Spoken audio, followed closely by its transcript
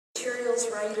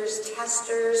materials writers,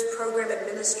 testers, program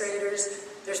administrators.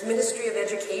 There's Ministry of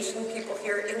Education people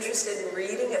here interested in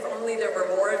reading. If only there were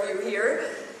more of you here.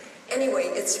 Anyway,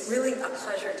 it's really a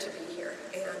pleasure to be here,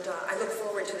 and I look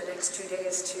forward to the next 2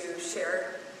 days to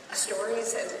share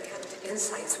stories and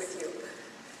insights with you.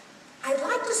 I'd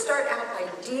like to start out by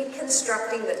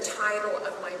deconstructing the title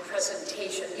of my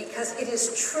presentation because it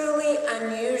is truly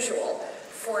unusual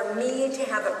for me to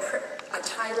have a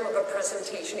title of a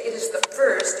presentation. It is the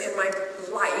first in my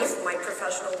life, my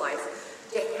professional life,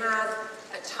 to have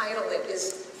a title that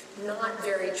is not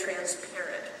very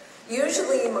transparent.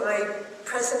 Usually my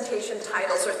presentation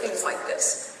titles are things like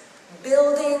this: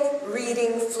 Building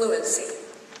Reading Fluency,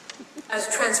 as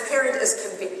transparent as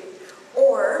can be.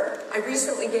 Or I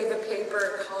recently gave a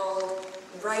paper called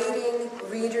Writing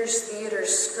Readers' Theater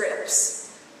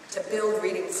Scripts to Build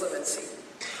Reading Fluency.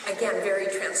 Again, very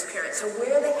transparent. So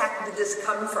where the heck did this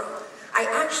come from? I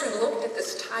actually looked at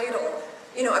this title,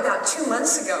 about 2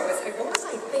 months ago. I was like, what was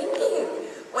I thinking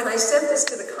when I sent this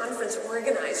to the conference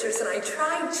organizers? And I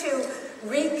tried to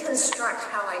reconstruct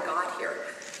how I got here.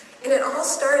 And it all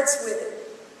starts with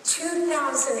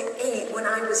 2008, when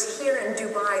I was here in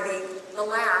Dubai, the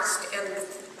last and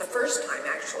the first time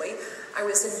actually, I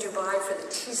was in Dubai for the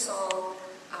TESOL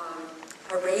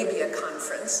Arabia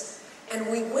conference, and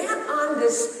we went on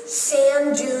this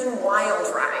sand dune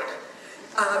wild ride.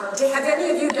 Have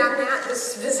any of you done that,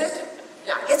 this visit?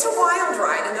 Yeah, it's a wild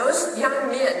ride, and those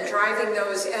young men driving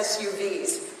those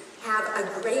SUVs have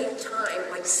a great time,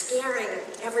 like scaring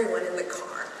everyone in the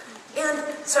car. And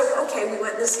so, okay, we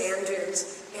went in the sand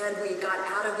dunes, and we got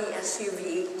out of the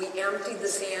SUV, we emptied the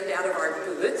sand out of our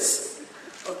boots,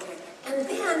 okay, and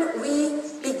then we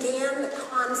began the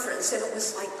conference, and it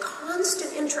was like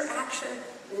constant interaction,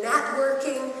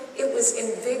 networking, it was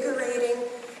invigorating,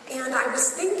 and I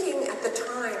was thinking at the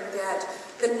time that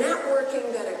the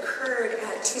networking that occurred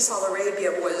at TESOL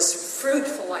Arabia was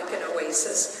fruitful like an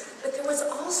oasis, but there was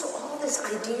also all this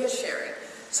idea sharing.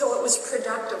 So it was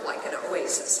productive like an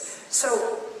oasis.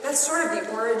 So that's sort of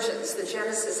the origins, the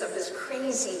genesis of this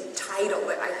crazy title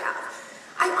that I have.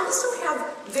 I also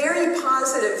have very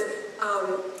positive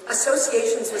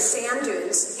associations with sand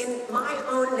dunes in my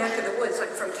own neck of the woods. I'm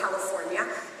from California,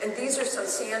 and these are some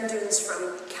sand dunes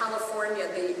from California,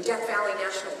 the Death Valley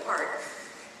National Park.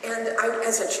 And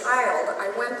as a child,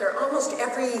 I went there almost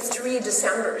every 3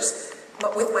 Decembers,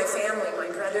 but with my family,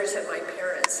 my brothers and my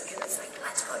parents. And it's like,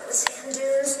 let's go to the sand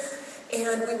dunes.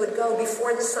 And we would go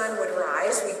before the sun would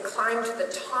rise. We'd climb to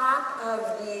the top of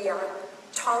the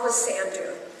tallest sand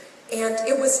dune. And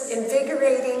it was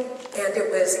invigorating, and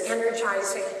it was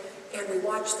energizing, and we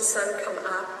watched the sun come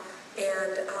up.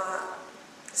 And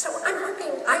so I'm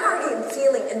hoping, I already am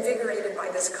feeling invigorated by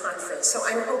this conference, so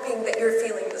I'm hoping that you're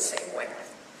feeling the same way.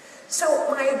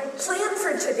 So my plan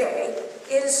for today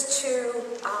is to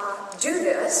do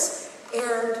this,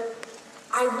 and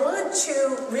I want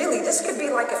to really, this could be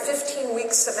like a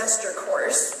 15-week semester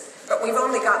course, but we've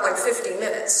only got like 50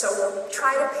 minutes, so we'll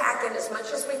try to pack in as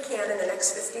much as we can in the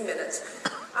next 50 minutes.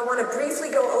 I want to briefly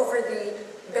go over the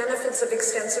benefits of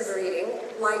extensive reading.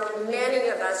 Like many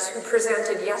of us who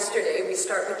presented yesterday, we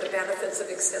start with the benefits of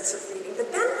extensive reading,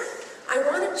 but then I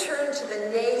want to turn to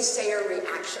the Naysayer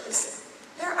reactions.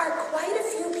 There are quite a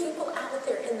few people out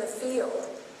there in the field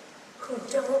who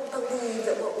don't believe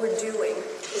that what we're doing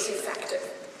is effective.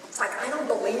 It's like, I don't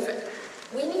believe it.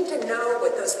 We need to know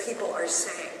what those people are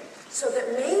saying so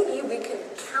that maybe we can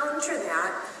counter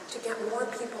that to get more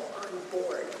people on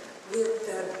board with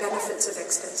the benefits of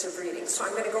extensive reading. So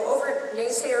I'm going to go over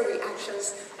Naysayer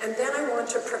reactions, and then I want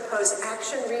to propose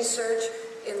action research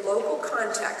in local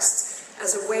contexts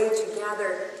as a way to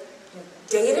gather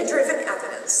data-driven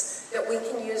evidence that we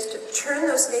can use to turn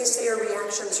those Naysayer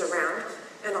reactions around.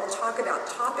 And I'll talk about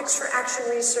topics for action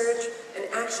research, an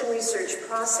action research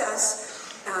process.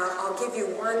 I'll give you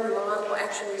one model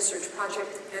action research project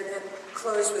and then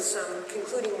close with some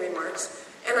concluding remarks.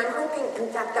 And I'm hoping,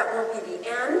 in fact, that won't be the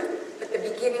end, but the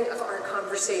beginning of our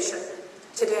conversation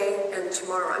today and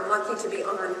tomorrow. I'm lucky to be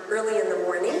on early in the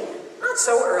morning. Not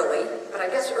so early, but I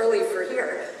guess early for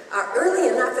here. Early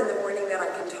enough in the morning that I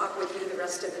can talk with you the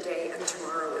rest of the day and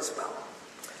tomorrow as well.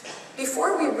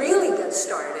 Before we really get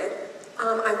started,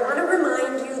 I want to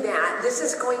remind you that this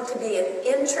is going to be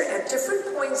at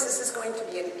different points, this is going to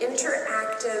be an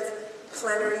interactive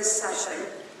plenary session.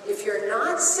 If you're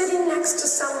not sitting next to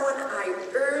someone, I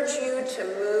urge you to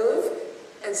move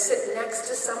and sit next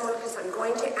to someone, because I'm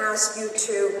going to ask you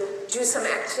to do some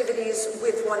activities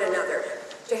with one another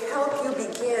to help you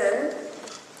begin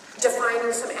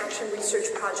defining some action research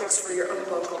projects for your own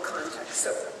local context.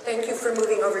 So thank you for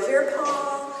moving over here,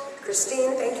 Paul.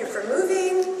 Christine, thank you for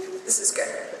moving. The This is good.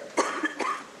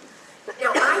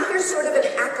 Now, I hear sort of an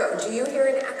echo. Do you hear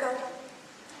an echo?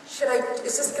 Should I put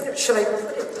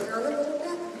it down a little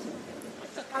bit?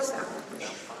 How's that?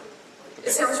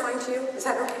 It sounds fine to you? Is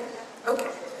that okay?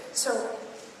 Okay. So,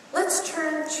 let's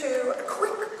turn to a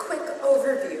quick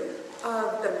overview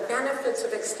of the benefits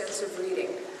of extensive reading.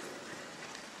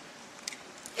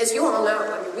 As you all know,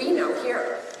 I mean, we know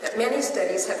here that many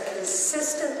studies have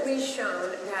consistently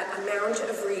shown that amount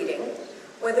of reading,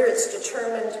 whether it's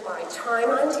determined by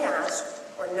time on task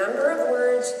or number of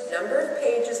words, number of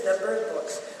pages, number of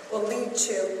books, will lead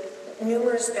to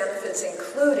numerous benefits,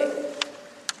 including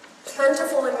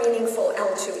plentiful and meaningful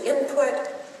L2 input,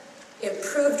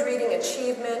 improved reading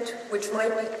achievement, which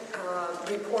might be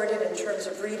reported in terms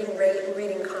of reading rate and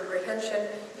reading comprehension.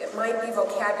 It might be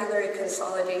vocabulary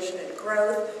consolidation and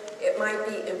growth. It might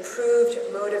be improved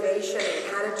motivation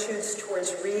and attitudes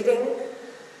towards reading,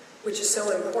 which is so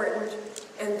important.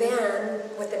 And then,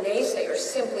 what the naysayers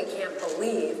simply can't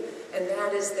believe, and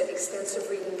that is that extensive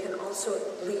reading can also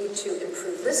lead to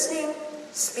improved listening,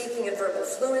 speaking and verbal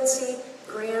fluency,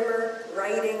 grammar,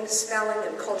 writing, spelling,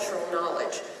 and cultural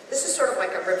knowledge. This is sort of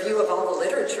like a review of all the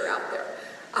literature out there.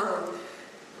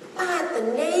 But the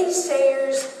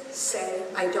naysayers say,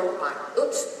 I don't buy it.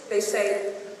 Oops, they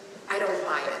say, I don't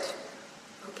buy it.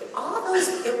 Okay, all those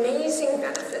amazing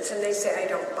benefits, and they say, I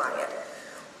don't buy it.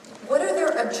 What are their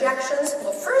objections?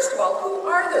 Well, first of all, who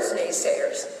are those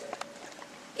naysayers?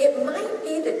 It might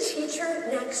be the teacher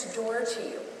next door to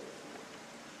you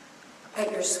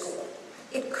at your school.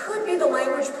 It could be the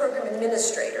language program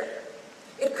administrator.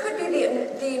 It could be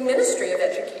the Ministry of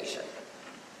Education.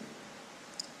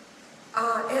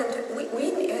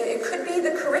 It could be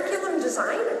the curriculum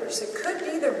designers. It could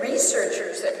be the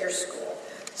researchers at your school.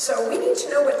 So we need to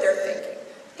know what they're thinking.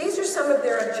 These are some of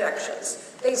their objections.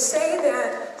 They say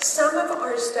that some of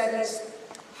our studies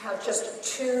have just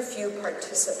too few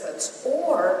participants,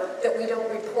 or that we don't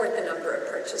report the number of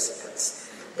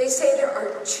participants. They say there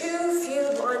are too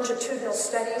few longitudinal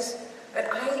studies, but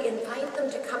I invite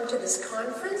them to come to this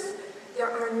conference. There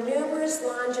are numerous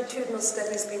longitudinal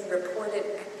studies being reported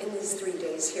in these 3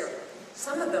 days here.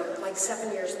 Some of them like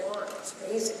 7 years long. It's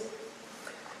amazing.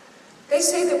 They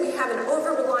say that we have an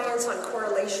over-reliance on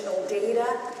correlational data,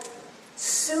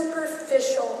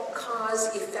 superficial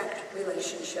cause-effect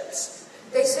relationships.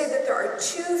 They say that there are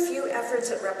too few efforts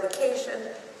at replication,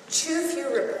 too few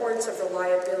reports of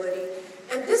reliability,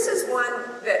 and this is one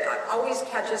that always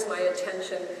catches my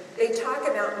attention. They talk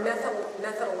about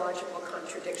methodological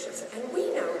contradictions, and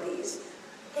we know these.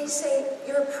 They say,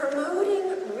 you're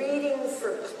promoting reading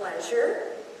for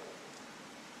pleasure,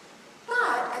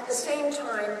 but at the same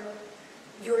time,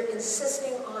 you're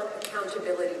insisting on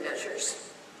accountability measures.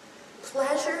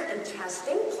 Pleasure and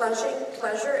testing,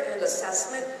 pleasure and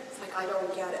assessment, it's like, I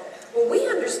don't get it. Well, we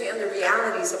understand the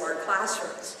realities of our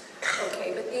classrooms,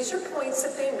 okay, but these are points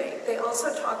that they make. They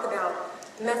also talk about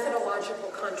methodological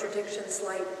contradictions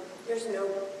like there's no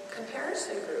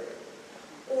comparison group,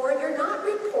 or you're not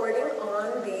reporting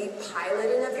on the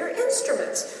piloting of your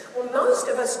instruments. Well, most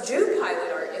of us do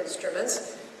pilot our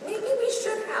instruments. Maybe we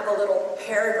should have a little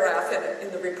paragraph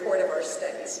in the report of our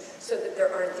studies so that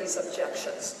there aren't these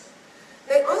objections.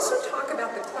 They also talk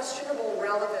about the questionable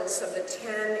relevance of the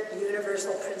 10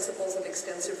 universal principles of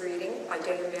extensive reading by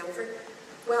Day and Bamford.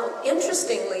 Well,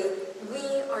 interestingly,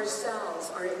 we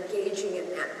ourselves are engaging in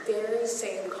that very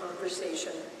same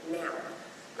conversation now.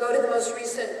 Go to the most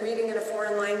recent Reading in a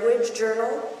Foreign Language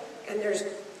journal, and there's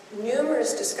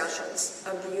numerous discussions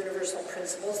of the universal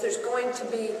principles. There's going to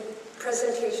be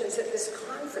presentations at this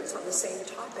conference on the same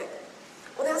topic.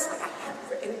 Well, that's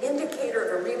like an indicator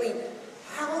of a really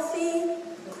healthy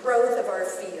growth of our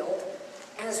field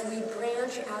as we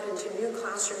branch out into new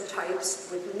classroom types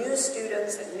with new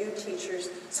students and new teachers.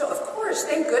 So, of course,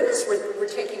 thank goodness we're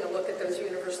taking a look at those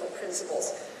universal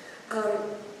principles.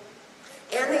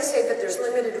 And they say that there's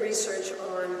limited research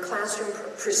on classroom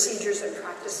procedures and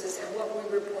practices, and what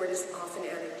we report is often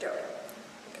anecdotal.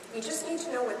 We just need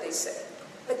to know what they say.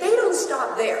 But they don't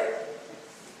stop there.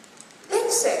 They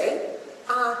say,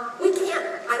 we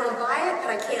can't, I don't buy it, but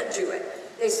I can't do it.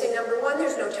 They say, number one,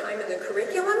 there's no time in the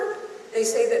curriculum. They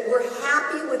say that we're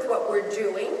happy with what we're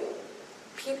doing.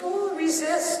 People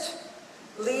resist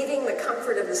leaving the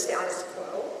comfort of the status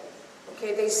quo.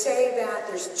 Okay, they say that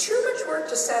there's too much work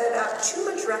to set it up, too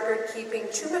much record keeping,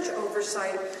 too much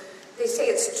oversight. They say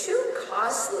it's too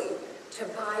costly to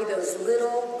buy those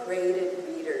little graded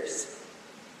readers.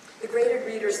 The graded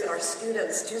readers that our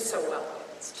students do so well.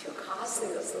 It's too costly,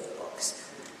 those little books.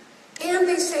 And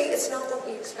they say it's not what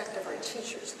we expect of our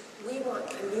teachers. We want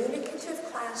communicative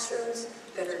classrooms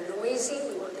that are noisy.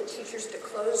 We want the teachers to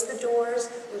close the doors.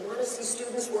 We want to see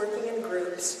students working in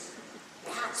groups.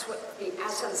 That's what the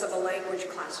essence of a language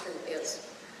classroom is.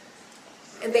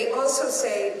 And they also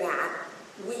say that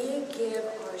we give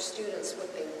our students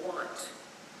what they want.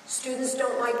 Students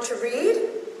don't like to read,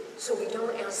 so we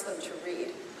don't ask them to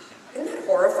read. Isn't that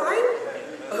horrifying?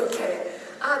 Okay.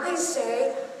 They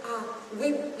say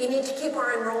we need to keep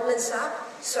our enrollments up.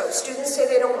 So students say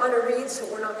they don't want to read, so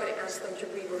we're not going to ask them to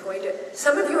read. We're going to...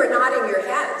 Some of you are nodding your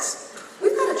heads.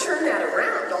 We've got to turn that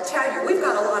around, I'll tell you. We've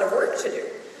got a lot of work to do.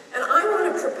 And I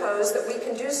want to propose that we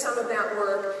can do some of that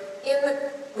work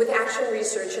with action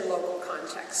research in local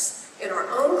contexts. In our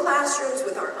own classrooms,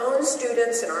 with our own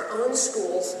students, in our own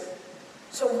schools.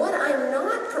 So what I'm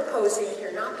not proposing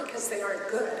here, not because they aren't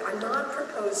good, I'm not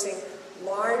proposing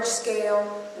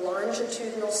large-scale,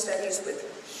 longitudinal studies with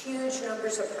huge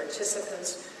numbers of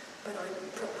participants, but I'm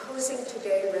proposing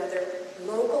today rather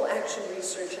local action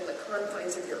research in the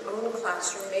confines of your own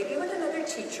classroom, maybe with another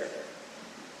teacher,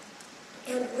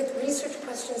 and with research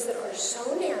questions that are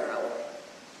so narrow,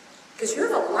 because you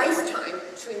have a lifetime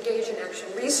to engage in action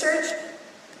research,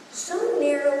 so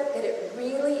narrow that it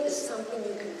really is something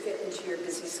you can fit into your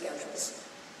busy schedules.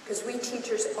 Because we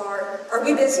teachers are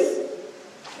we busy?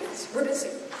 Yes, we're busy.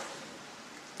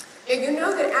 Now you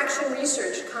know that action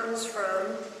research comes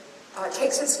from,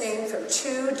 takes its name from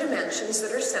two dimensions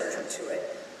that are central to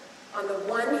it. On the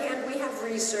one hand, we have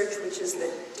research, which is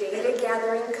the data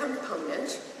gathering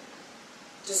component,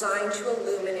 designed to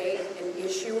illuminate an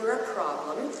issue or a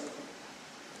problem.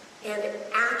 And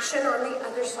action on the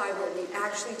other side, where we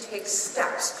actually take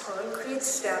steps, concrete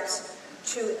steps,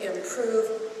 to improve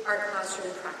our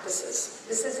classroom practices.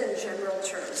 This is in general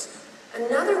terms.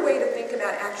 Another way to think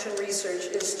about action research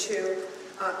is to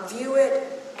view it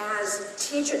as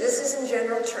this is in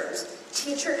general terms,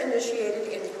 teacher-initiated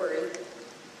inquiry,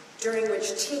 during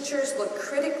which teachers look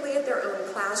critically at their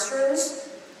own classrooms,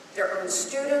 their own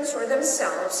students, or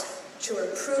themselves, to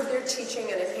improve their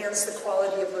teaching and enhance the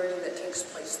quality of learning that takes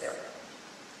place there.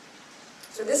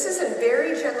 So this is in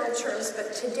very general terms,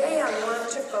 but today I want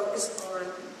to focus on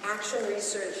action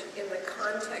research in the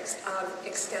context of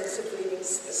extensive reading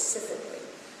specifically.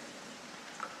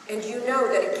 And you know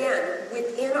that, again,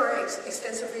 within our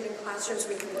extensive reading classrooms,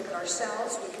 we can look at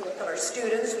ourselves, we can look at our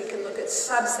students, we can look at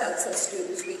subsets of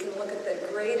students, we can look at the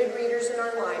graded readers in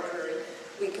our library,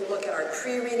 we can look at our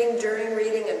pre-reading, during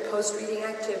reading, and post-reading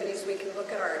activities. We can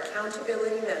look at our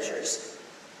accountability measures.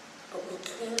 But we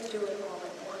can't do it all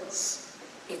at once.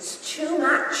 It's too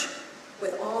much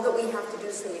with all that we have to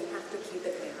do, so we have to keep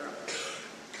it narrow.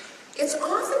 It's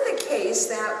often the case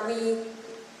that we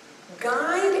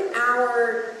guide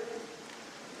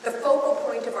the focal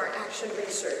point of our action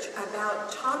research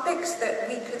about topics that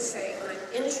we could say,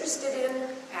 I'm interested in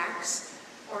X,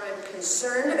 or I'm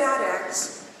concerned about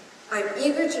X, I'm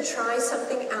eager to try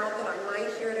something out that I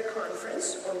might hear at a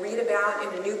conference or read about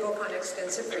in a new book on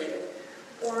extensive reading,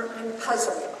 or I'm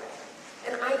puzzled by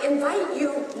it. And I invite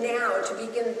you now to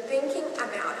begin thinking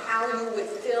about how you would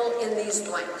fill in these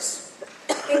blanks,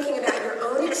 thinking about your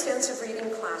own extensive reading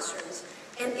classrooms.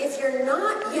 And if you're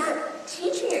not yet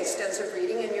teaching extensive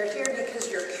reading and you're here because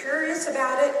you're curious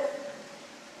about it,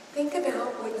 think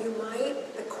about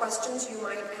the questions you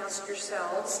might ask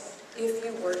yourselves if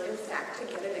you were, in fact, to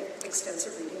get an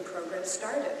extensive reading program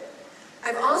started.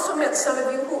 I've also met some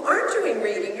of you who aren't doing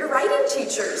reading. You're writing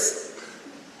teachers.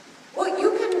 Well,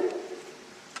 you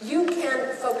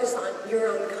can focus on your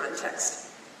own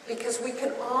context, because we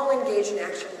can all engage in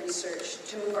action research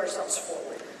to move ourselves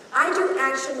forward. I do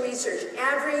action research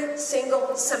every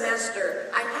single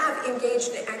semester. I have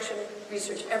engaged in action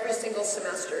research every single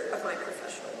semester of my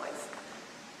professional life.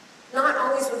 Not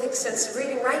always with extensive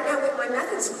reading. Right now with my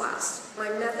methods class, my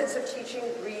methods of teaching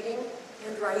reading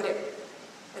and writing.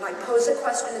 And I pose a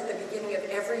question at the beginning of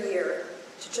every year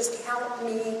to just help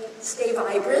me stay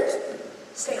vibrant,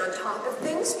 stay on top of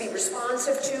things, be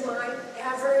responsive to my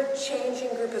ever-changing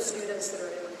group of students that are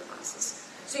in my classes.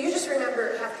 So you just have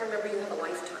to remember you have a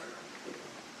lifetime.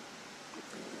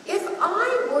 If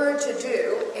I were to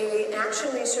do an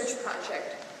action research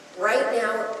project right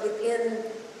now within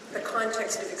the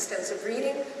context of extensive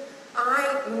reading,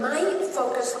 I might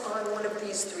focus on one of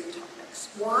these three topics.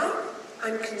 Why?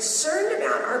 I'm concerned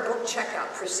about our book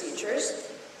checkout procedures.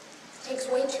 It takes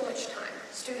way too much time.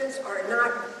 Students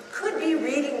could be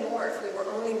reading more if we were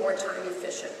only more time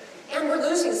efficient. And we're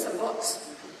losing some books.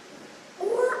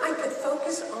 Or I could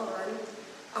focus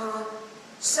on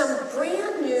some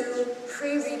brand new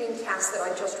pre-reading tasks that I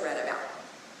just read about.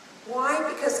 Why?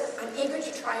 Because I'm eager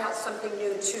to try out something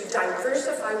new to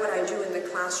diversify what I do in the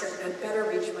classroom and better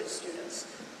reach my students.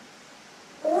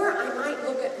 Or I might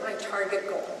look at my target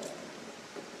goal.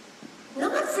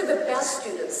 Not for the best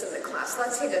students in the class.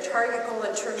 Let's say the target goal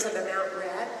in terms of amount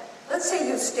read. Let's say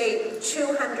you state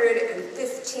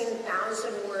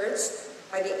 215,000 words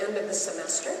by the end of the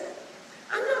semester.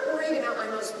 I'm not worried about my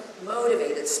most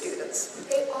motivated students.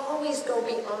 They always go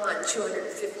beyond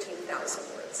 215,000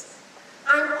 words.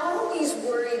 I'm always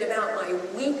worried about my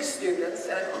weak students,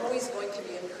 and I'm always going to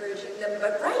be encouraging them.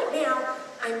 But right now,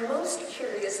 I'm most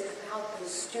curious about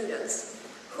those students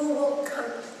who will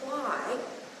comply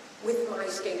with my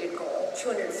stated goal,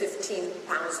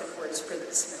 215,000 words for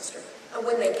the semester. And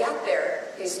when they get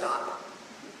there, they stop.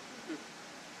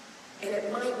 And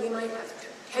we might have to.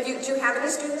 Do you have any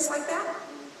students like that?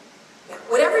 Yeah.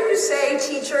 Whatever you say,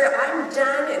 teacher, I'm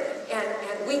done,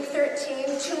 and week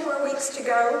 13, 2 more weeks to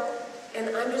go, and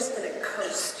I'm just going to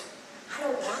coast. I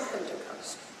don't want them to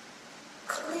coast.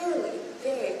 Clearly,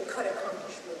 they could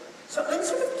accomplish more. So I'm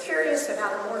sort of curious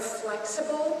about a more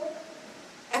flexible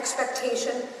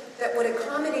expectation that would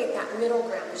accommodate that middle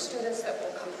ground, the students that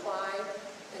will comply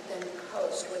and then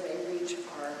coast when they reach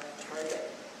our target.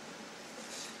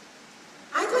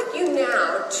 I'd like you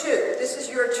now to, this is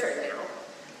your turn now,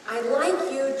 I'd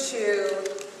like you to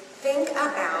think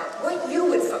about what you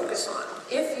would focus on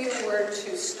if you were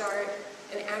to start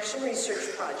an action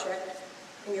research project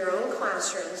in your own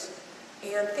classrooms,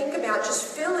 and think about, just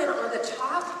fill in on the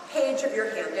top page of your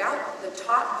handout, the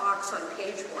top box on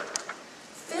page 1.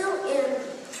 Fill in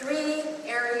 3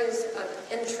 areas of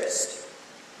interest.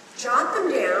 Jot them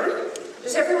down.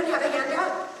 Does everyone have a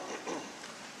handout?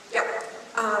 Yeah.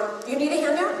 You need a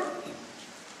handout?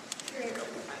 Here you go.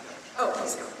 Oh,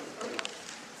 please go. Okay.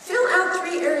 Fill out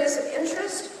 3 areas of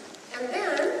interest, and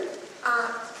then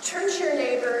turn to your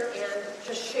neighbor and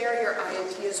just share your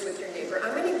ideas with your neighbor.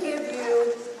 I'm going to give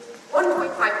you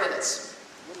 1.5 minutes.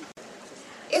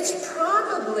 It's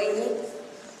probably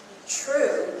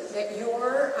true that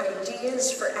your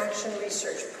ideas for action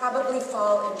research probably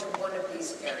fall into one of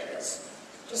these areas.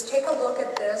 Just take a look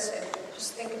at this and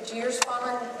just think, do yours fall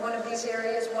in one of these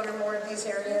areas, one or more of these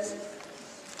areas?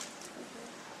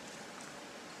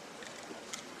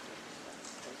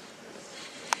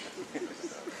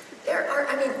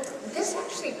 This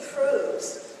actually proves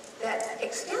that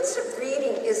extensive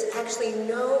reading is actually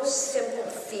no simple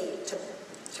feat to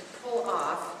pull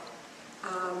off,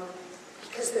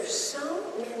 because there's so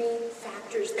many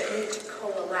factors that need to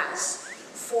coalesce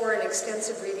for an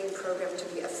extensive reading program to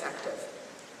be effective.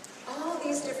 All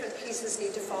these different pieces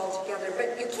need to fall together,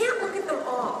 but you can't look at them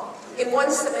all in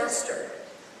one semester.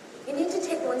 You need to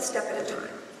take one step at a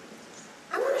time.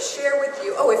 I want to share with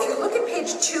you, if you look at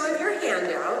page 2 of your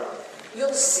handout,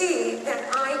 you'll see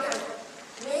that I have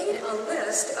made a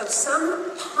list of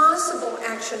some possible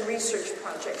action research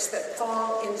projects that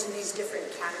fall into these different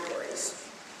categories.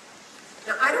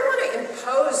 Now, I don't want to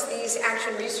impose these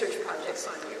action research projects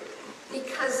on you,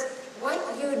 because what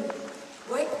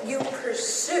you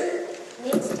pursue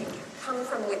needs to come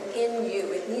from within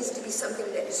you. It needs to be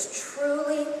something that is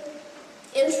truly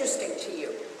interesting to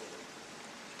you,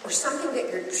 or something that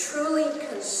you're truly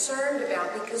concerned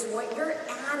about, because what you're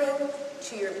adding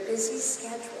to your busy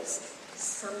schedules is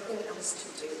something else to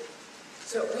do.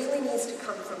 So it really needs to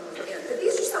come from within. But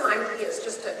these are some ideas,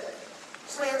 just to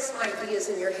plant some ideas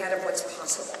in your head of what's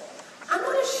possible. I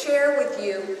want to share with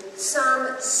you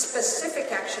some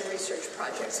specific action research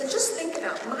projects, and just think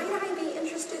about, might I be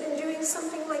interested in doing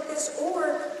something like this,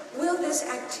 or will this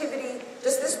activity,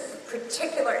 does this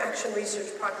particular action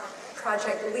research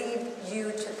project lead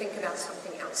you to think about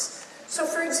something else? So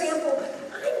for example,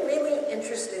 I'm really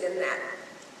interested in that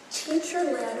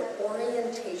teacher-led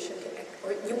orientation,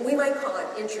 or we might call it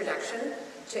introduction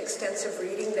to extensive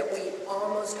reading, that we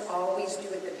almost always do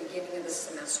at the beginning of the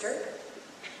semester,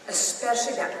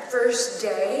 especially that first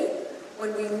day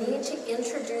when we need to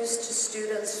introduce to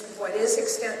students what is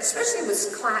especially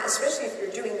with class, especially if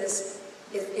you're doing this,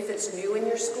 if it's new in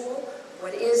your school,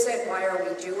 what is it, why are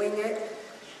we doing it?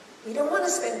 We don't want to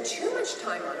spend too much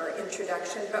time on our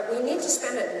introduction, but we need to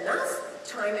spend enough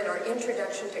time in our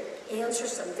introduction to answer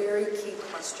some very key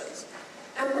questions.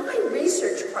 And my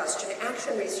research question,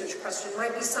 action research question,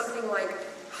 might be something like,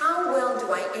 how well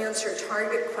do I answer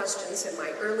target questions in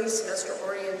my early semester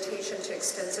orientation to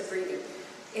extensive reading,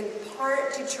 in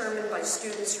part determined by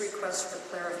students' requests for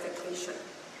clarification?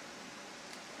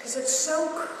 Because it's so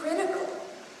critical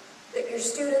that your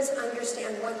students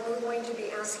understand what we're going to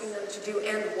be asking them to do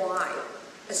and why,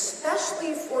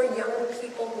 especially for young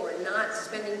people who are not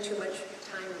spending too much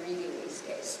time reading these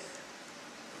days.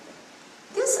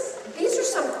 These are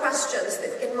some questions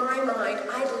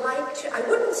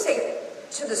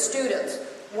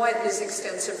what is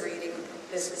extensive reading?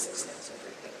 This is extensive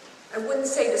reading. I wouldn't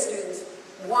say to students,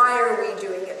 why are we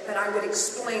doing it? But I would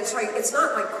explain. So it's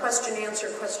not like question, answer,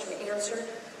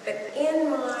 but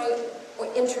in my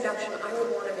introduction, I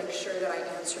would want to make sure that I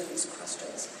answer these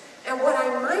questions. And what I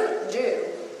might do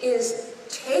is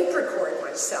tape record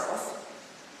myself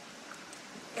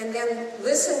and then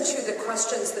listen to the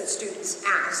questions that students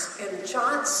ask and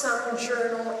jot some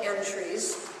journal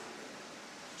entries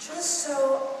just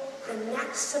so the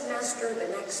next semester, the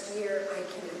next year, I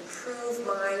can improve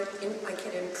my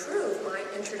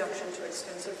introduction to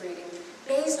extensive reading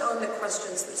based on the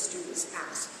questions that students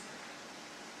ask.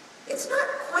 It's not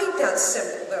quite that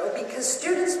simple, though, because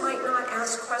students might not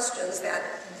ask questions that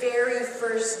very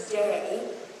first day,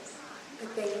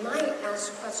 but they might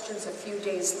ask questions a few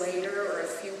days later or a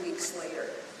few weeks later.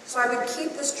 So I would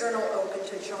keep this journal open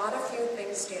to jot a few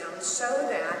things down so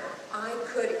that I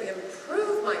could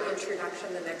improve my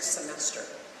introduction the next semester.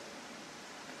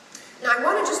 Now I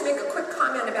want to just make a quick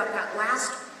comment about that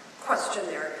last question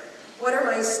there. What are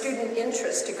my student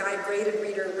interests to guide graded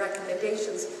reader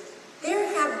recommendations?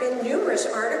 There have been numerous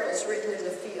articles written in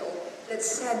the field that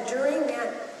said during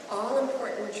that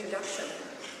all-important introduction,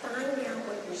 find out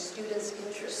what your students'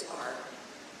 interests are.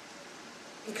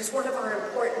 Because one of our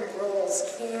important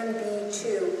roles can be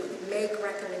to make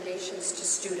recommendations to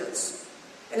students.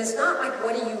 And it's not like,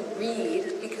 what do you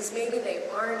read? Because maybe they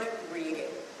aren't reading.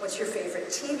 What's your favorite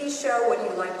TV show? What do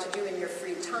you like to do in your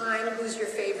free time? Who's your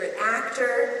favorite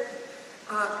actor?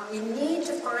 We need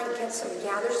to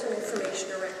gather some information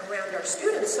around our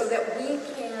students so that we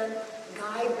can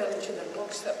guide them to the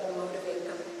books that will motivate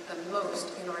them the most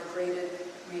in our graded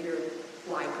reader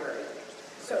library.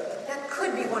 So that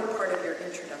could be one part of your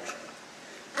introduction.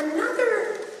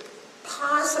 Another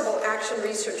possible action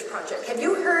research project. Have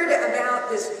you heard about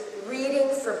this reading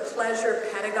for pleasure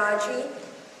pedagogy?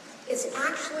 It's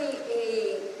actually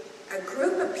a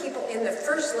group of people in the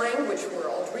first language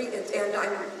world, and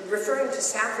I'm referring to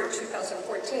Safford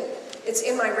 2014. It's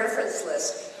in my reference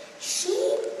list.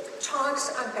 She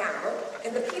talks about,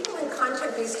 and the people in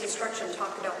content-based instruction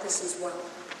talk about this as well,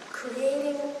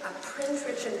 creating a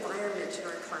print-rich environment in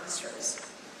our classrooms.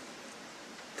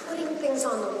 Putting things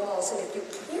on the walls, and if you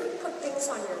can't put things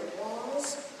on your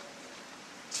walls,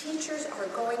 teachers are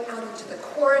going out into the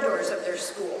corridors of their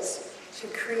schools to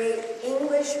create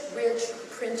English-rich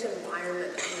print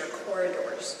environment in their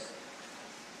corridors.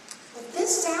 Well,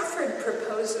 this Safford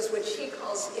proposes what she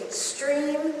calls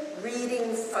extreme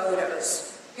reading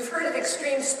photos. You've heard of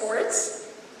extreme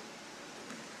sports?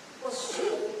 Well, she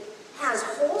has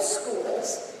whole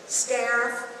schools,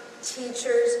 staff,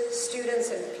 teachers,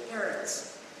 students, and parents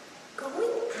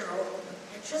going out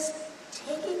and just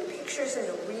taking pictures in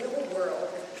the real world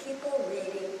of people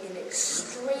reading in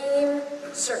extreme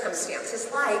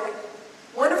circumstances. Like,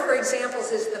 one of her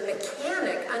examples is the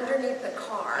mechanic underneath the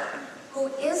car who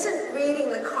isn't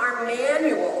reading the car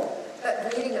manual,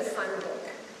 but reading a fun book.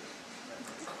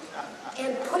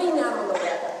 And putting that on the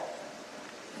wall.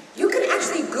 You can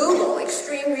actually Google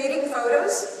extreme reading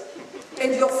photos,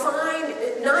 and you'll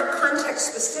find, not context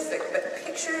specific, but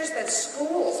pictures that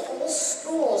whole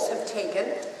schools have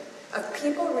taken of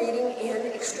people reading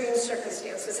in extreme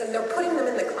circumstances, and they're putting them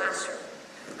in the classroom.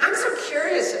 I'm so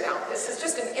curious about this. It's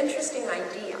just an interesting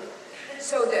idea.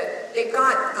 So that they've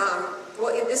got,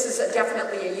 well, this is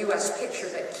definitely a U.S. picture,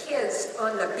 but kids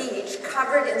on the beach,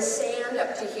 covered in sand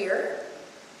up to here,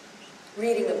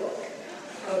 reading a book.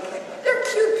 Okay. They're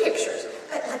cute pictures,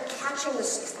 but like catching the,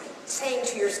 like saying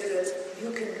to your students,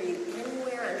 you can read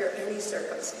anywhere under any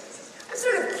circumstances. I'm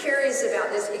sort of curious about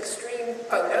this extreme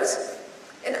photos,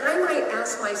 and I might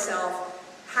ask myself,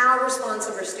 how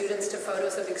responsive are students to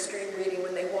photos of extreme reading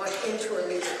when they walk into or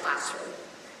leave the classroom?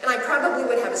 And I probably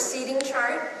would have a seating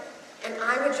chart, and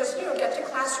I would just, get to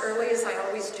class early as I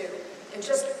always do, and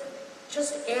just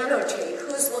annotate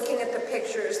who's looking at the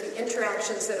pictures, the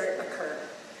interactions that occur,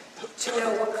 to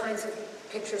know what kinds of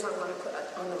pictures I want to put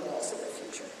on the walls in the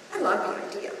future. I love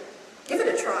the idea. Give it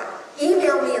a try.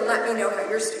 Email me and let me know how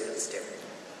your students do.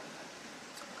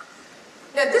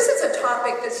 Now, this is a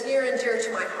topic that's near and dear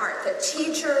to my heart, the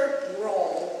teacher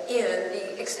role in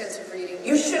the extensive reading.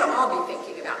 You should all be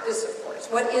thinking about this, of course.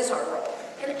 What is our role?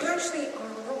 And actually,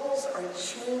 our roles are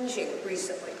changing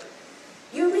recently.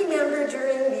 You remember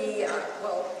during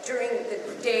the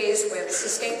days when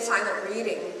sustained silent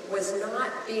reading was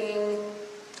not being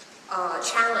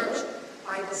challenged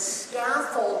by the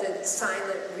scaffolded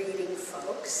silent reading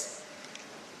folks.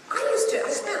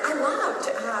 I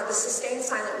loved the sustained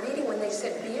silent reading when they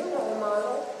said, be a role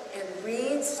model and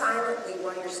read silently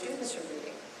while your students are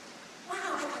reading.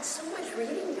 Wow, I got so much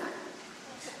reading done.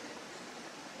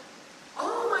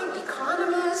 All my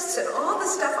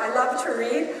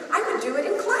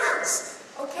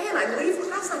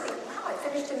think, wow, I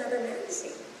finished another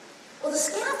magazine. Well, the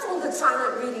scaffolded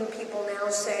silent reading people now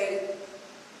say,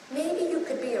 maybe you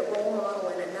could be a role model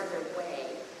in another way.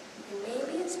 And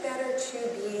maybe it's better to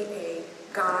be a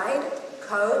guide,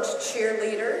 coach,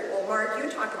 cheerleader. Well, Mark, you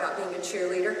talk about being a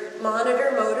cheerleader,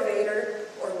 monitor, motivator,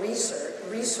 or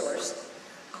resource.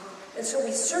 And so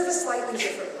we serve a slightly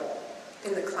different role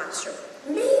in the classroom.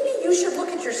 Maybe you should look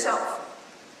at yourself.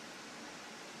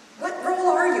 What role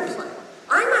are you playing?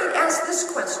 I might ask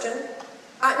this question.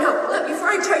 Before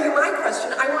I tell you my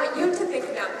question, I want you to think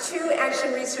about 2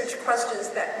 action research questions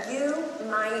that you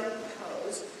might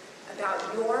pose about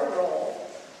your role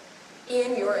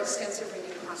in your extensive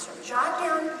reading classroom. Jot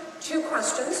down 2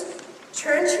 questions,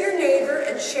 turn to your neighbor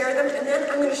and share them, and then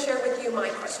I'm going to share with you my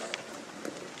question.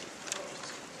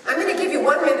 I'm going to give you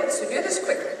 1 minute, so do this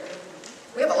quickly.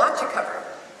 We have a lot to cover.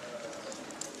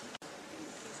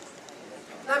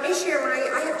 Let me share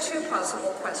I have 2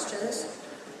 possible questions.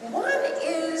 One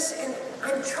is, and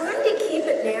I'm trying to keep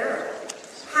it narrow,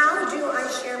 how do I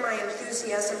share my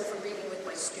enthusiasm for reading with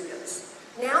my students?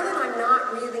 Now that I'm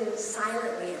not reading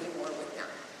silently anymore with them,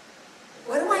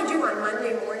 what do I do on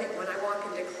Monday morning when I walk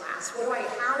into class?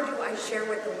 How do I share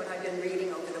with them what I've been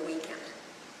reading over the weekend?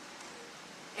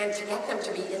 And to get them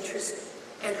to be interested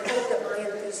and hope that my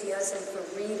enthusiasm for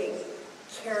reading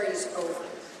carries over.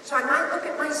 So I might look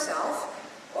at myself,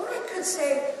 or I could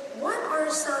say, what are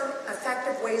some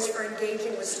effective ways for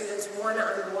engaging with students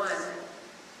one-on-one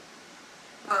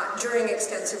during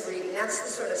extensive reading? That's the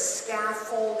sort of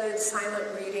scaffolded, silent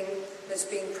reading that's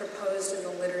being proposed in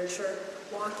the literature.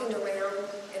 Walking around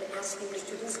and asking your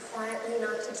students quietly,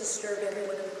 not to disturb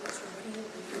everyone in the classroom, what are you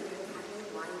reading? How do you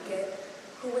like it?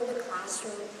 Who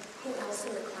else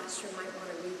in the classroom might want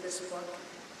to read this book?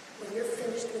 When you're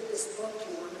finished with this book,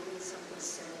 do you want to read something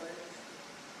similar?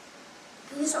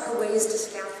 These are ways to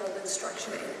scaffold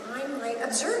instruction, and I might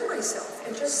observe myself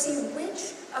and just see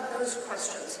which of those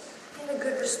questions I had a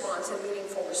good response, a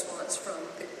meaningful response from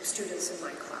the students in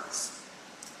my class.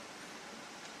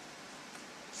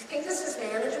 You think this is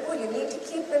manageable? You need to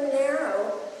keep them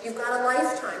narrow. You've got a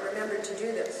lifetime, remember, to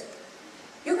do this.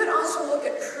 You could also look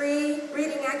at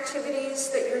pre-reading activities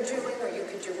that you're doing, or you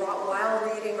could do while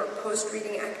reading or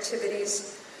post-reading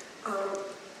activities.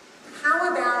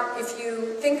 How about if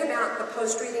you think about the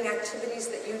post-reading activities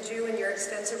that you do in your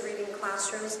extensive reading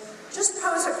classrooms, just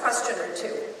pose a question or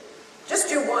 2. Just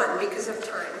do 1 because of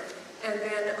time, and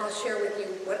then I'll share with you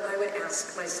what I would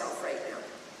ask myself right now.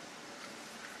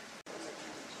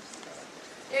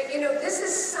 You know,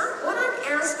 what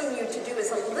I'm asking you to do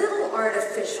is a little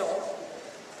artificial,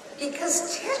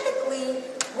 because typically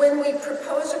when we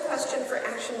propose a question for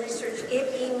action research, it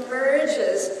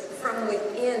emerges from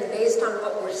within based on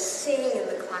what we're seeing in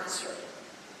the classroom.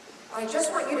 I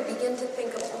just want you to begin to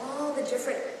think of all the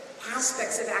different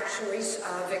aspects of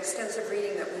extensive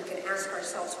reading that we can ask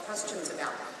ourselves questions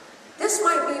about. This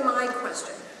might be my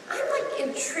question. I'm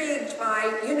intrigued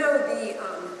by,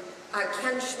 the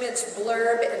Ken Schmidt's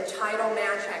blurb and title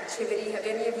match activity. Have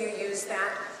any of you used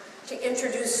that to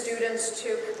introduce students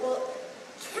to? Well,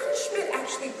 Ken Schmidt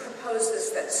actually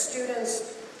proposes that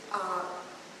students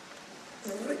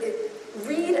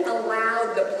read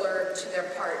aloud the blurb to their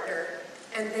partner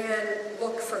and then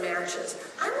look for matches.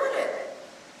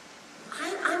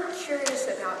 I'm curious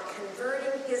about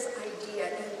converting his idea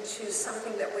into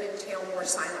something that would entail more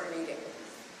silent reading.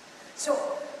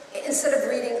 So instead of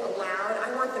reading aloud,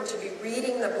 I want them to be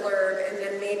reading the blurb and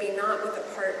then maybe not with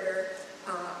a partner,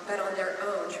 but on their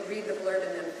own, to read the blurb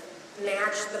and then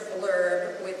match the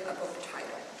blurb with a book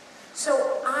title.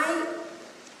 So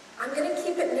I'm going to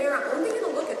keep it narrow. I'm only going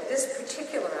to look at this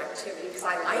particular activity because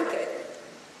I like it,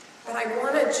 but I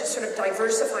want to just sort of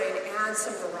diversify and add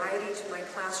some variety to my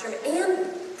classroom and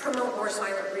promote more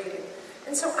silent reading.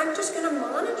 And so I'm just going to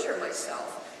monitor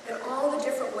myself and all the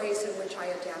different ways in which I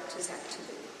adapt his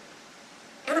activity.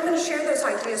 And I'm going to share those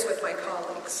ideas with my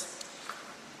colleagues.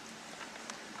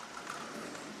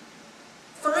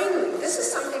 Finally, this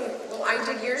is something, I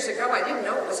did years ago. I didn't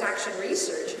know it was action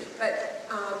research, but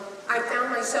I found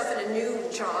myself in a new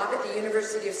job at the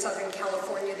University of Southern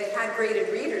California. They had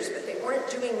graded readers, but they weren't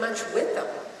doing much with them.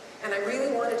 And I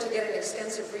really wanted to get an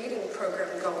extensive reading program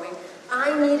going.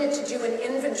 I needed to do an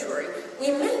inventory.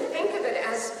 We may think of it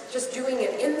as just doing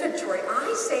an inventory.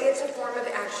 I say it's a form of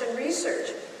action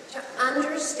research to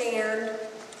understand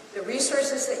the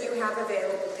resources that you have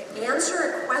available, to answer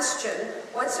a question,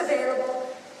 what's available,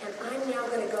 and I'm now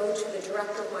going to go to the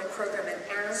director of my program and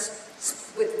ask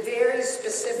with very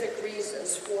specific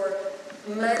reasons for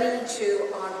money to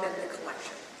augment the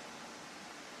collection.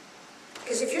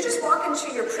 Because if you just walk into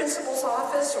to your principal's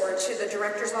office or to the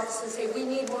director's office and say, we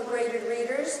need more graded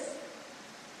readers,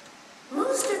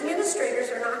 most administrators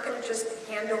are not going to just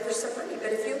hand over some money.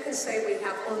 But if you can say we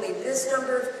have only this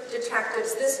number of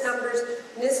detectives, this number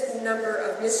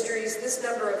of mysteries, this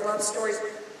number of love stories,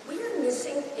 we are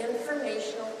missing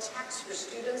informational text for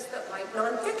students that like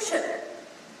nonfiction.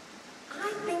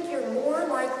 I think you're more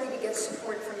likely to get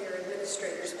support from your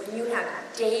administrators when you have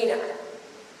data.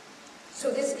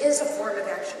 So this is a form of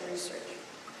action research.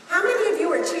 How many of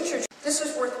you are teachers? This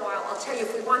is worthwhile. I'll tell you,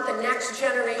 if we want the next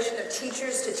generation of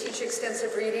teachers to teach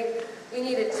extensive reading, we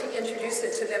needed to introduce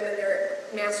it to them in their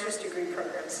master's degree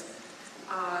programs.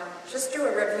 Just do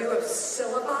a review of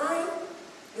syllabi.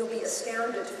 You'll be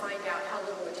astounded to find out how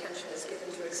little attention is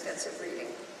given to extensive reading.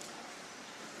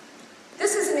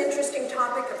 This is an interesting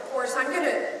topic, of course.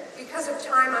 Because of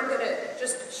time, I'm going to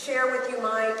just share with you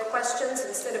my questions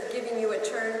instead of giving you a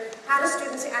turn. How do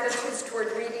students' attitudes toward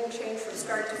reading change from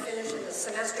start to finish in the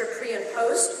semester pre and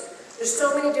post? There's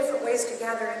so many different ways to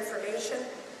gather information.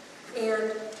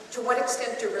 And to what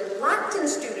extent do reluctant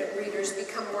student readers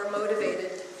become more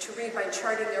motivated to read by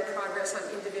charting their progress on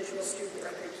individual student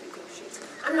record-keeping sheets?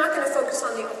 I'm not going to focus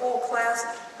on the whole class.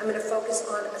 I'm going to focus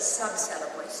on a subset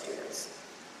of my students.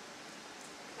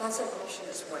 That's an option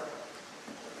as well.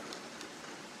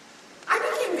 I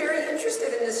became very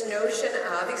interested in this notion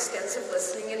of extensive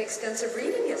listening and extensive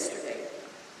reading yesterday.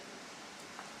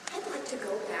 I'd like to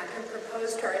go back and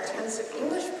propose to our intensive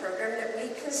English program that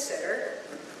we consider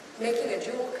making a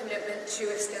dual commitment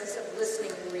to extensive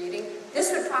listening and reading.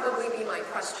 This would probably be my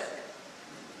question.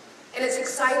 And it's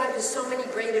exciting because so many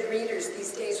graded readers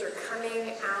these days are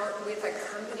coming out with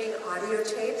accompanying audio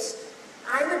tapes.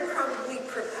 I would probably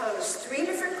propose 3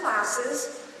 different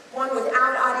classes, one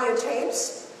without audio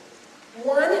tapes,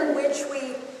 one in which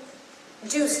we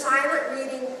do silent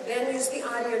reading, then use the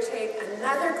audio tape,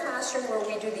 another classroom where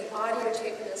we do the audio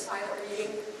tape and the silent reading,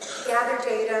 gather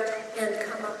data, and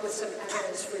come up with some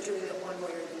evidence for doing it one way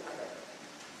or the other.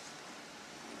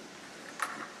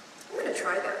 I'm going to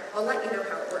try that. I'll let you know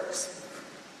how it works.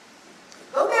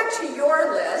 Go back to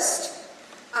your list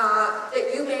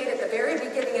that you made at the very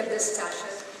beginning of this session,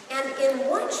 and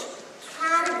in which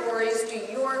categories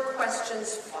do your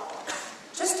questions fall?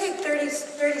 Just take 30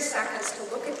 seconds to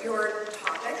look at your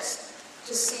topics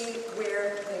to see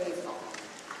where they fall.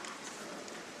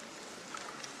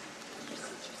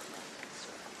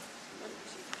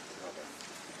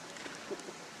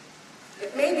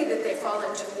 It may be that they fall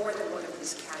into more than one of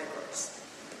these categories.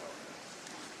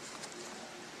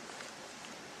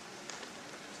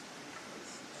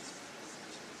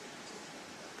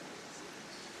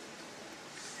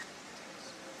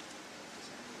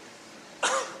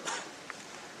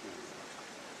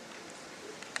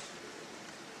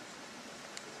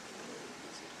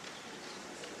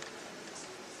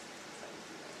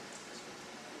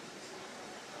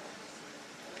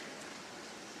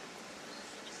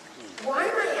 Why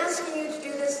am I asking you to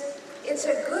do this? It's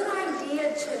a good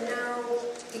idea to know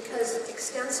because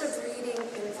extensive reading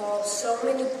involves so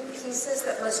many pieces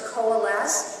that must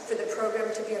coalesce for the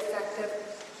program to be effective.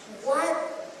 What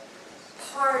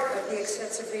part of the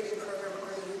extensive reading program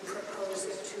are you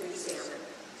proposing to examine?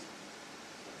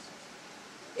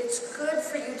 It's good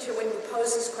for you to, when you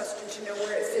pose this question, to know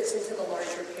where it fits into the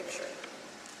larger picture.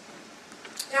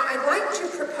 Now, I'd like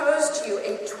to propose to you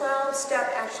a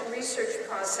 12-step action research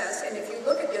process, and if you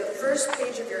look at the first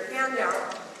page of your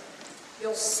handout,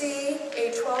 you'll see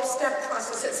a 12-step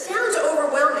process. It sounds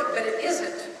overwhelming, but it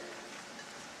isn't.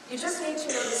 You just need to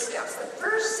know the steps. The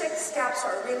first 6 steps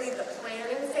are really the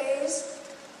planning phase,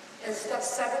 and steps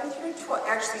 7 through 12,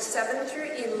 actually 7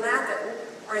 through 11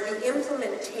 are the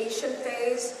implementation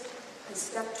phase, and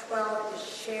step 12 is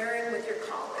sharing with your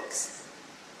colleagues.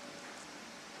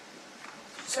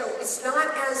 So it's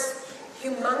not as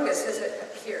humongous as it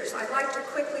appears. I'd like to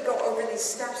quickly go over these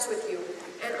steps with you.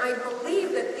 And I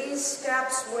believe that these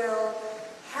steps will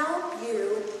help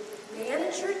you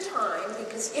manage your time,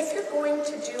 because if you're going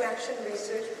to do action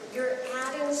research, you're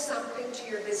adding something to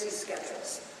your busy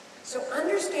schedules. So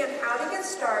understand how to get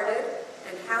started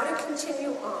and how to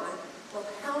continue on will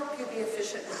help you be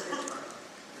efficient with your time.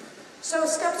 So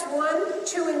steps 1,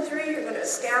 2, and 3, you're going to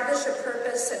establish a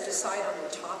purpose and decide on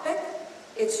the topic.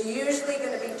 It's usually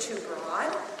going to be too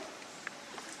broad.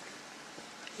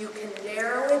 You can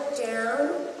narrow it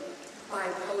down by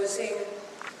posing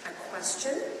a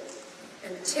question.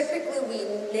 And typically we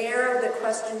narrow the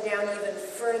question down even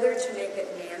further to make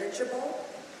it manageable.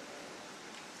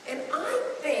 And I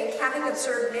think, having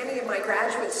observed many of my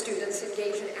graduate students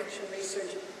engage in action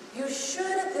research, you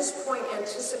should at this point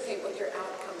anticipate what your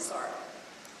outcomes are.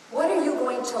 What are you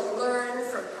going to learn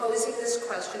from posing this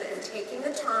question and taking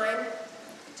the time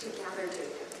to gather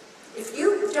data? If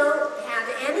you don't have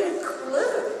any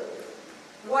clue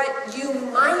what you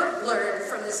might learn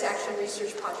from this action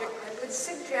research project, I would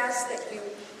suggest that you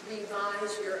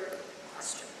revise your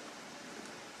question.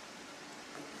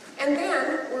 And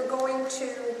then we're going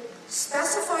to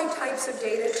specify types of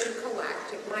data to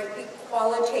collect. It might be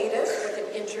qualitative with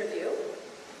an interview.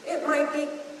 It might be,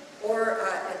 or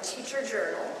a teacher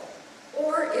journal,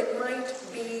 or it might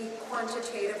be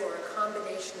quantitative or a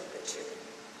combination of the two.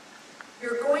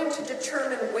 You're going to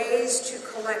determine ways to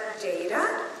collect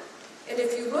data. And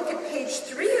if you look at page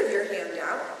 3 of your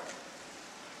handout,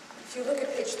 you'll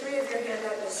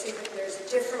see that there's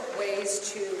different ways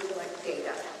to collect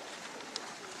data.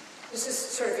 This is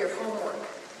sort of your homework.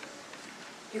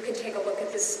 You can take a look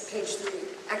at this page 3.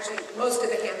 Actually, most of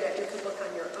the handout you can look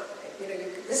on your own.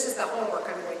 This is the homework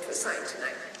I'm going to assign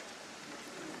tonight.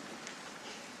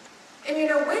 And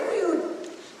when you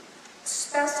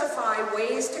specify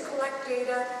ways to collect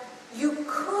data, you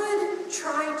could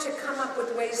try to come up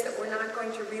with ways that were not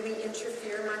going to really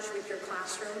interfere much with your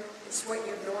classroom. It's what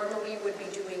you normally would be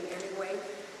doing anyway.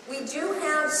 We do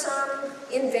have some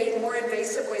more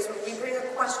invasive ways. When we bring a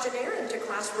questionnaire into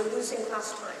class, we're losing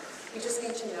class time. You just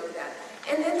need to know that.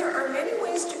 And then there are many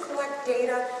ways to collect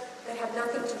data that have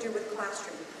nothing to do with the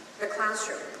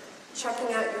classroom,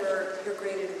 checking out your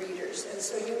graded readers. And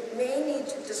so you may need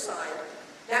to decide.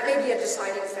 That may be a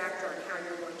deciding factor on how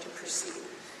you're going to proceed.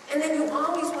 And then you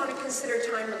always want to consider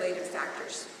time-related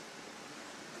factors.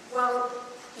 Well,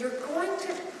 you're going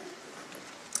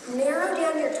to narrow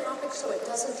down your topic so it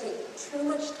doesn't take too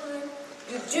much time.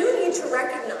 You do need to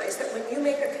recognize that when you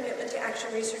make a commitment to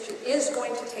action research, it is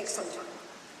going to take some time.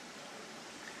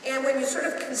 And when you sort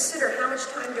of consider how much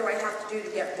time do I have to do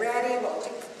to get ready while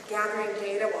gathering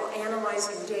data, while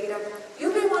analyzing data,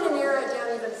 you may want to narrow it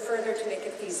down even further to make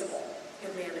it feasible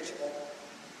and manageable.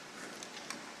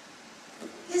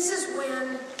 This is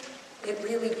when it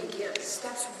really begins.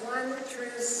 Steps 1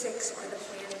 through 6 are the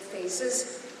planning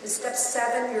phases. In step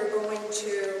 7, you're going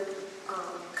to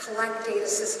collect data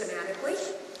systematically.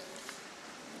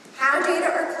 How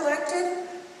data are collected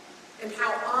and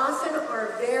how often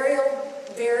are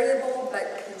variable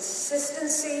but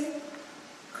consistency,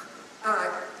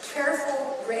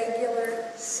 careful, regular,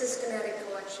 systematic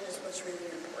collection is what's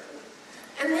really important.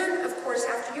 And then, of course,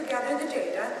 after you gather the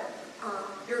data,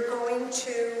 you're going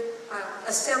to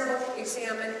assemble,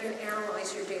 examine, and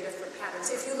analyze your data for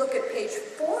patterns. If you look at page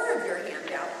 4 of your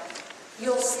handout,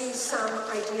 you'll see some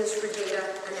ideas for data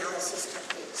analysis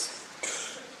techniques.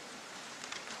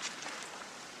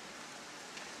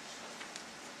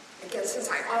 Again, since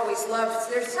I always love,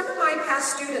 there's some of my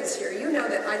past students here, you know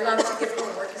that I love to give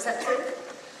homework, is that true?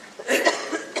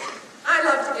 I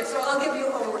love to give, so I'll give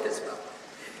you homework as well.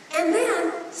 And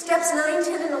then, steps 9,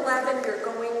 10, and 11, you're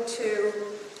going to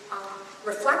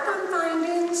reflect on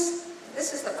findings.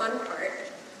 This is the fun part.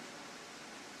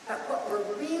 But what we're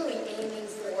really aiming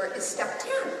for is step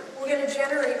 10. We're going to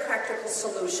generate practical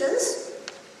solutions,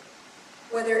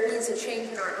 whether it means a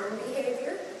change in our own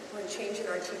behavior or a change in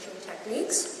our teaching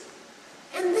techniques.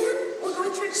 And then we're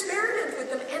going to experiment with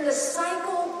them, and the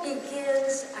cycle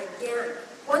begins again.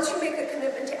 Once you make a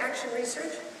commitment to action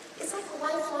research, it's like a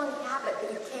lifelong habit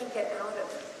that you can't get out of.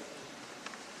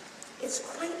 It's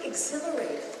quite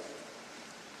exhilarating,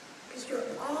 because you're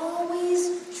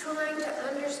always trying to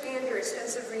understand your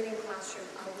extensive reading classroom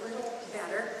a little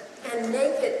better and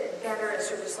make it better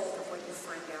as a result of what you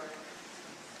find out.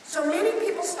 So many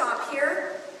people stop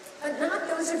here, but not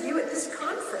those of you at this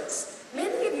conference.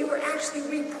 Many of you are actually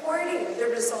reporting the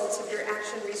results of your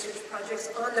action research projects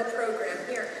on the program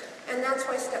here. And that's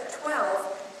why step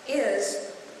 12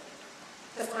 is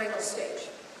the final stage.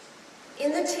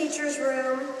 In the teacher's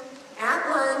room, at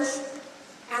lunch,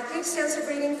 at the Extensive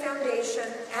Reading Foundation,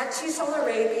 at TESOL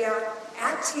Arabia,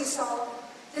 at TESOL,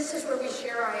 this is where we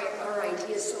share our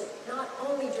ideas. So not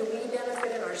only do we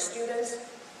benefit and our students,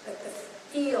 but the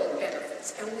field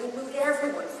benefits, and we move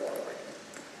everyone forward.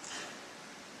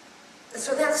 And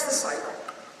so that's the cycle.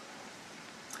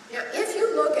 Now, if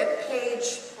you look at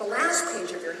the last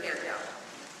page of your handout,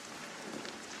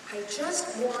 I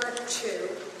just want to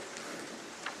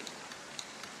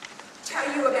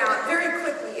tell you about, very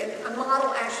quickly, a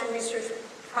model action research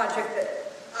project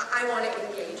that I want to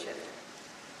engage in.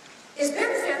 Is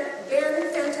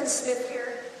Ben Fenton Smith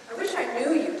here? I wish I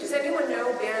knew you. Does anyone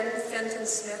know Ben Fenton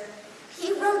Smith?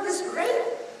 He wrote this great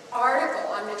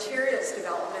article on materials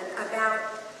development about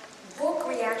book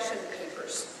reaction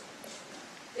papers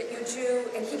that you do,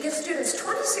 and he gives students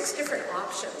 26 different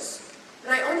options.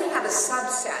 And I only have a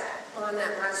subset on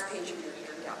that last page of your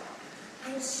handout.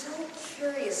 I'm so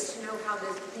curious to know how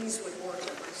these would work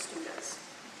with my students.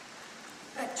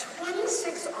 But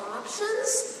 26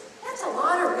 options? That's a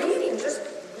lot of reading, just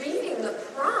reading the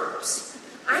prompts.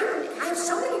 I have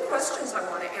so many questions I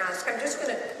want to ask. I'm just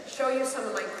going to show you some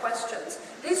of my questions.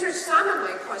 These are some of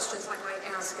my questions I might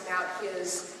ask about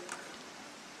his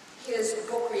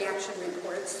book reaction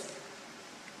reports.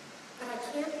 But I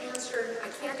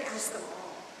can't ask them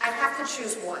all. I have to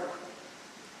choose one.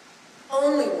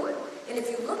 Only one. And if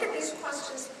you look at these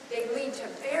questions, they lead to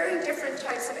very different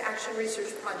types of action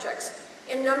research projects.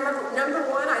 In number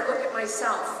one, I look at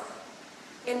myself.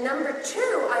 In number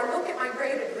two, I look at my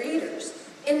graded readers.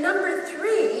 In number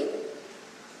three,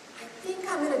 I think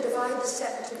I'm going to divide the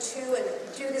set into two and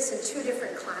do this in two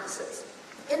different classes.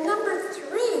 In number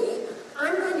three,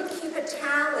 I'm going to keep a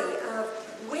tally of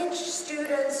which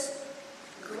students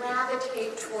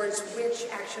gravitate towards which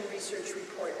action research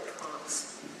report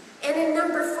prompts. And in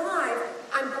number five,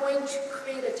 I'm going to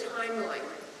create a timeline.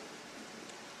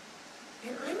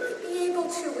 And I might be able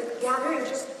to, with gathering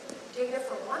just data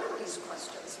from one of these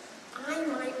questions, I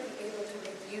might be able to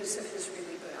make use of his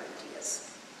really good ideas.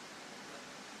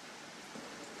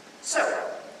 So,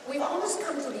 we've almost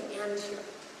come to the end here.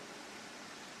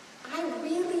 I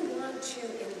really want to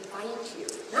invite you,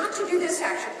 not to do this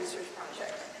action research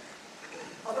project,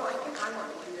 although I think I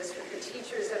want to do this with the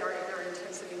teachers that are in our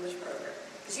intensive English program,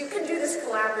 because you can do this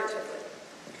collaboratively.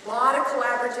 A lot of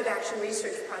collaborative action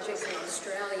research projects in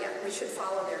Australia. We should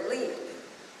follow their lead.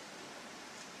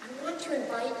 I want to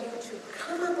invite you to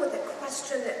come up with a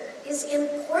question that is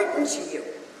important to you.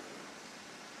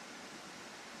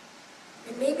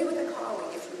 And maybe with a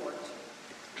colleague if you want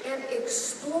to. And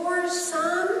explore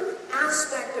some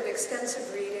aspect of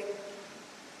extensive reading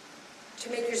to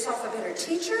make yourself a better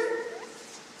teacher,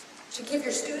 to give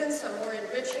your students a more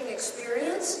enriching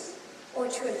experience, or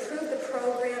to improve the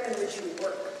program in which you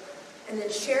work. And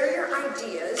then share your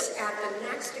ideas at the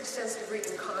next Extensive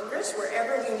Reading Congress,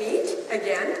 wherever we meet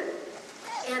again,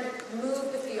 and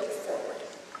move the field forward.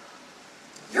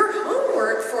 Your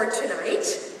homework for tonight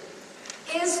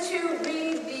is to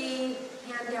read the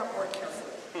handout more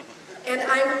carefully. And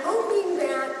I'm hoping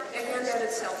that the handout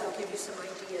itself will give you some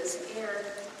ideas and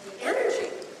the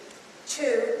energy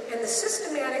and the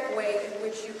systematic way in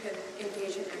which you can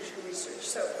engage in action research.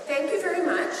 So thank you very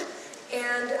much.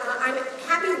 And I'm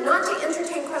happy not to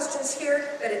entertain questions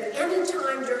here, but at any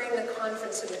time during the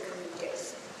conference in the coming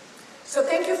days. So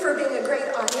thank you for being a great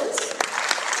audience.